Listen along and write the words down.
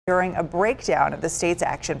during a breakdown of the state's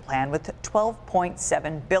action plan with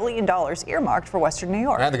 $12.7 billion earmarked for Western New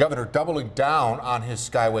York. And the governor doubling down on his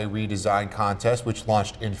Skyway redesign contest, which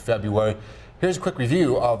launched in February. Here's a quick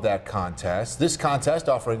review of that contest. This contest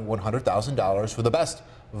offering $100,000 for the best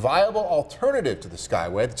viable alternative to the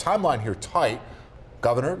Skyway. The timeline here tight.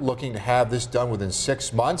 Governor looking to have this done within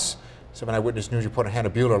 6 months. 7 Eyewitness News reporter Hannah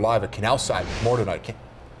Buehler live at Canal Side with more tonight.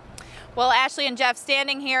 Well, Ashley and Jeff,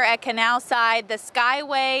 standing here at Canal Side, the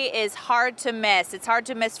Skyway is hard to miss. It's hard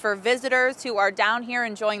to miss for visitors who are down here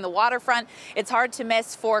enjoying the waterfront. It's hard to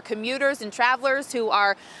miss for commuters and travelers who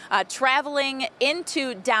are traveling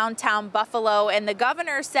into downtown Buffalo. And the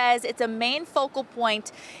governor says it's a main focal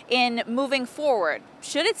point in moving forward.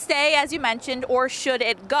 Should it stay, as you mentioned, or should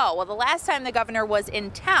it go? Well, the last time the governor was in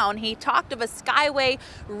town, he talked of a Skyway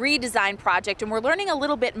redesign project, and we're learning a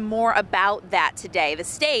little bit more about that today. The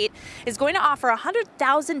state is going to offer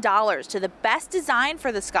 $100,000 to the best design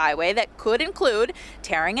for the Skyway that could include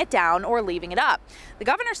tearing it down or leaving it up. The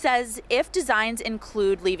governor says if designs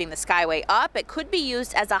include leaving the Skyway up, it could be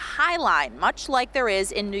used as a high line, much like there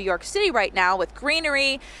is in New York City right now with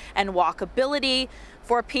greenery and walkability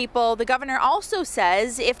for people. The governor also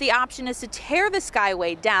says if the option is to tear the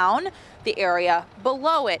Skyway down, the area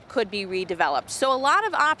below it could be redeveloped. So a lot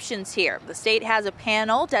of options here. The state has a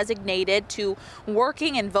panel designated to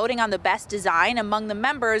working and voting on the best design. Among the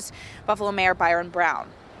members, Buffalo Mayor Byron Brown.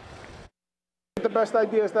 The best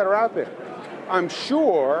ideas that are out there. I'm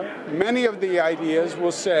sure many of the ideas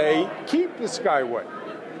will say, keep the Skyway.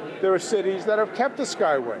 There are cities that have kept the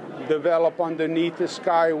Skyway, develop underneath the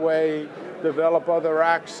Skyway, develop other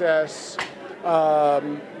access.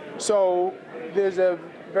 So there's a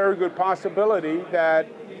very good possibility that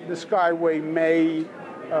the Skyway may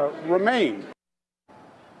remain.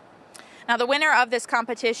 Now, the winner of this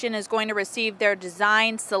competition is going to receive their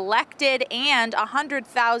design selected and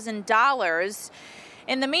 $100,000.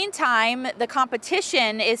 In the meantime, the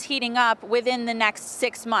competition is heating up within the next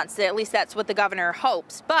 6 months. At least that's what the governor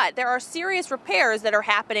hopes. But there are serious repairs that are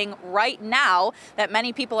happening right now that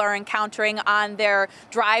many people are encountering on their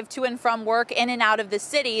drive to and from work, in and out of the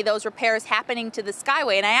city. Those repairs happening to the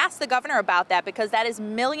Skyway. And I asked the governor about that because that is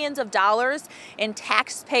millions of dollars in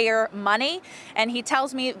taxpayer money. And he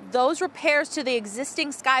tells me those repairs to the existing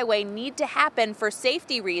Skyway need to happen for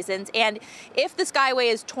safety reasons. And if the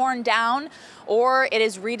Skyway is torn down or it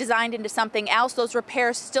is redesigned into something else, those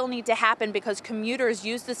repairs still need to happen because commuters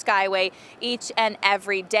use the Skyway each and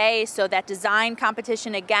every day. So that design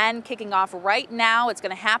competition, again, kicking off right now. It's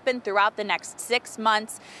going to happen throughout the next 6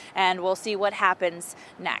 months, and we'll see what happens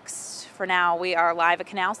next. For now, we are live at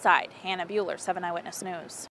Canal Side. Hannah Buehler, 7 Eyewitness News.